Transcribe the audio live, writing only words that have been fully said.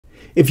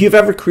If you've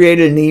ever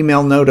created an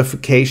email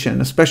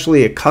notification,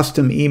 especially a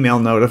custom email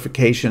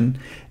notification,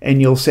 and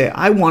you'll say,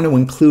 I want to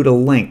include a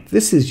link,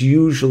 this is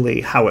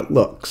usually how it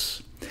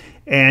looks.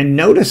 And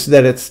notice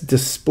that it's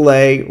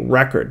display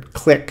record.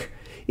 Click.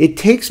 It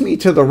takes me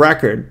to the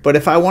record, but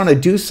if I want to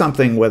do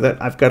something with it,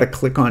 I've got to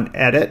click on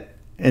edit,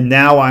 and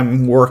now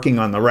I'm working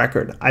on the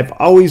record. I've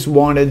always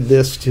wanted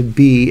this to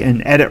be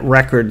an edit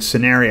record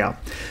scenario.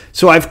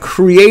 So I've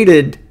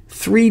created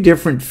 3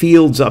 different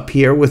fields up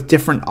here with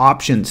different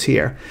options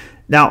here.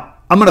 Now,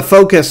 I'm going to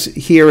focus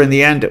here in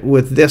the end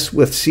with this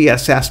with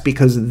CSS,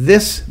 because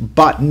this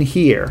button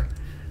here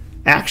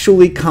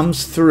actually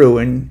comes through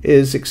and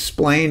is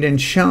explained and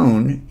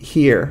shown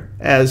here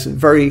as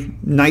very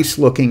nice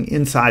looking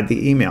inside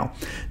the email.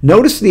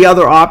 Notice the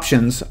other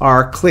options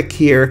are click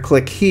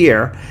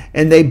here,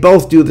 and they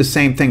both do the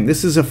same thing.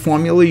 This is a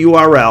formula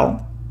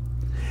URL,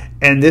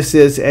 and this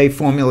is a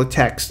formula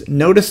text.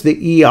 Notice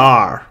the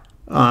ER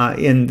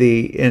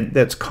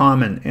that's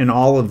common in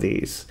all of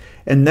these.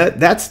 And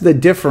that's the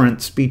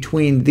difference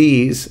between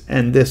these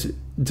and this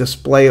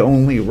display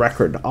only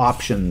record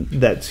option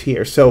that's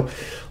here. So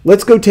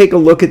let's go take a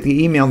look at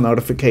the email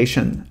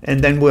notification,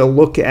 and then we'll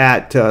look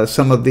at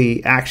some of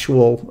the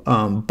actual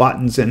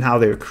buttons and how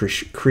they're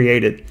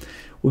created.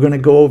 We're going to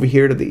go over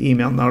here to the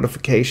email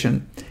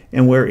notification,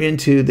 and we're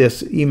into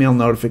this email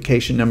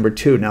notification number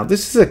 2. Now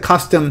this is a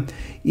custom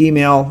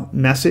email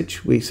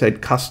message. We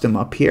said custom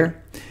up here.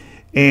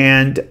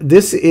 And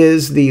this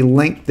is the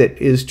link that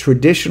is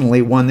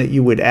traditionally one that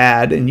you would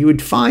add, and you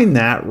would find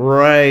that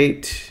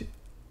right,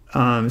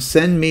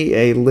 send me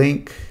a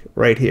link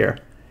right here,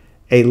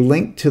 a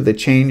link to the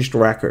changed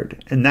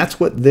record. And that's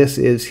what this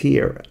is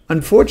here.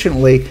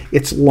 Unfortunately,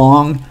 it's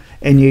long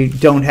and you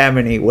don't have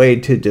any way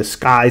to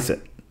disguise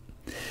it.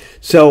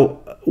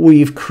 So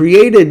we've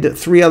created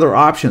 3 other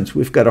options.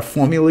 We've got a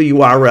formula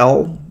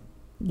URL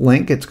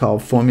link. It's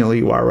called formula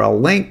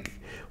URL link.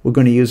 We're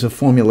going to use a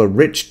formula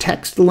rich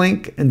text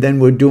link, and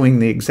then we're doing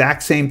the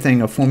exact same thing,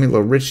 a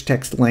formula rich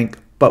text link,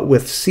 but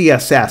with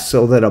CSS,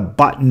 so that a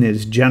button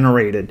is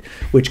generated,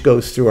 which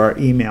goes through our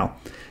email.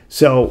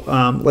 So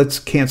let's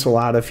cancel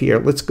out of here.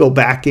 Let's go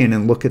back in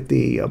and look at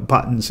the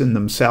buttons in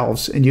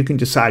themselves, and you can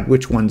decide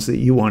which ones that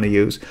you want to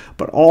use.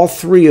 But all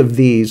 3 of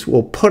these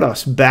will put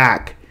us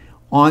back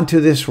onto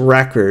this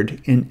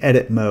record in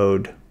edit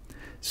mode.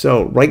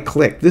 So right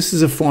click. This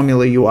is a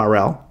formula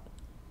URL.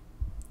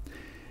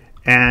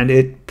 And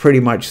it pretty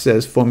much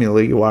says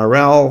formula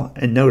URL,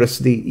 and notice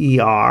the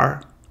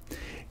ER.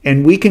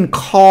 And we can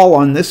call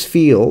on this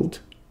field,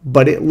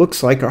 but it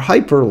looks like a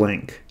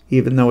hyperlink,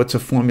 even though it's a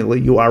formula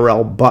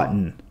URL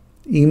button.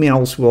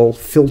 Emails will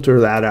filter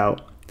that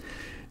out.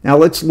 Now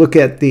let's look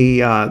at the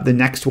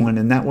next one,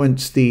 and that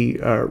one's the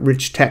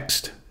rich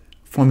text,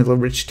 formula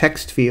rich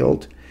text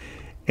field.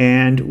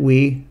 And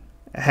we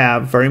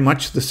have very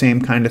much the same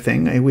kind of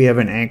thing. We have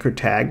an anchor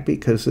tag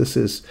because this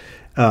is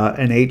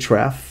an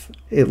href.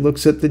 It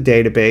looks at the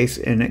database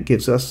and it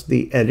gives us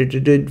the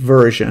edited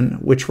version,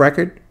 which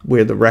record,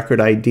 where the record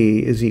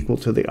ID is equal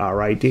to the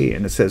RID,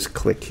 and it says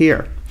click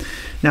here.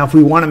 Now if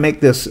we want to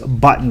make this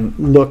button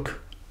look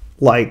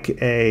like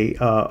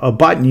a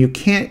button, you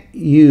can't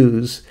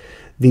use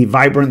the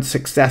Vibrant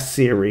Success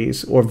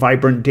series or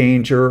Vibrant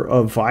Danger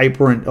or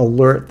Vibrant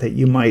Alert that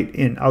you might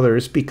in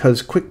others,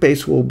 because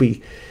QuickBase will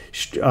be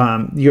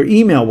your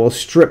email will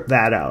strip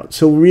that out.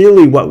 So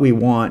really what we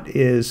want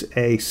is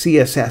a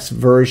CSS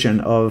version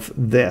of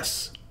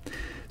this.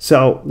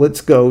 So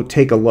let's go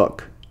take a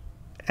look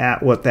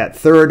at what that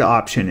 3rd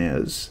option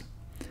is,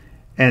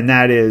 and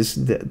that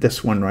is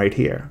this one right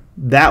here.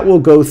 That will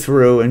go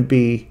through and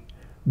be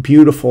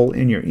beautiful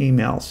in your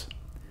emails.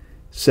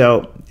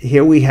 So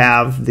here we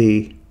have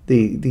the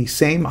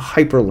same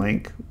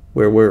hyperlink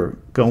where we're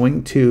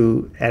going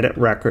to edit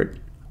record.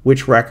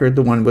 Which record?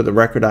 The one with the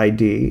record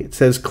ID. It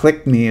says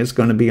click me is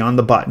going to be on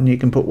the button. You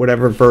can put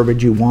whatever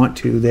verbiage you want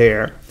to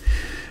there.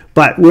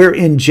 But we're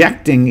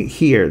injecting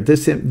here.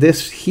 This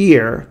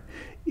here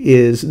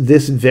is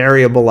this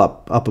variable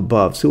up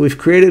above. So we've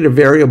created a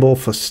variable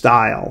for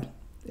style,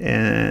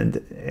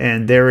 and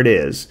there it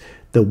is.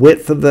 The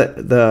width of the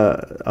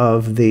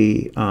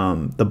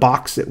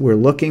box that we're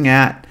looking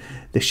at,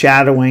 the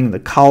shadowing, the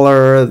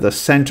color, the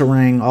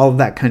centering, all of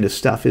that kind of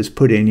stuff is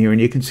put in here, and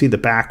you can see the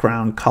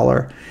background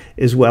color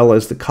as well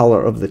as the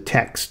color of the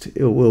text.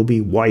 It will be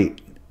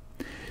white.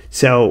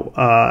 So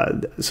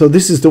so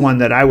this is the one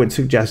that I would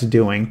suggest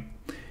doing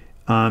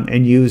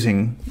and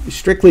using,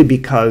 strictly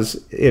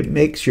because it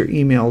makes your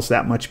emails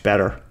that much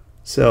better.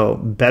 So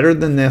better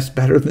than this,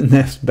 better than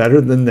this,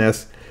 better than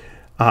this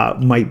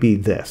might be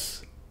this.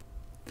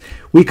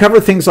 We cover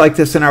things like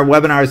this in our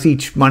webinars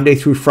each Monday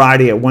through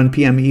Friday at 1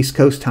 p.m. East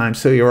Coast time,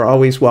 so you're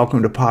always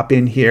welcome to pop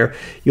in here.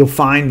 You'll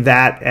find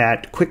that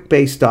at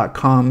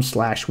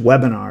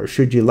quickbase.com/webinar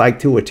should you like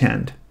to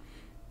attend.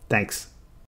 Thanks.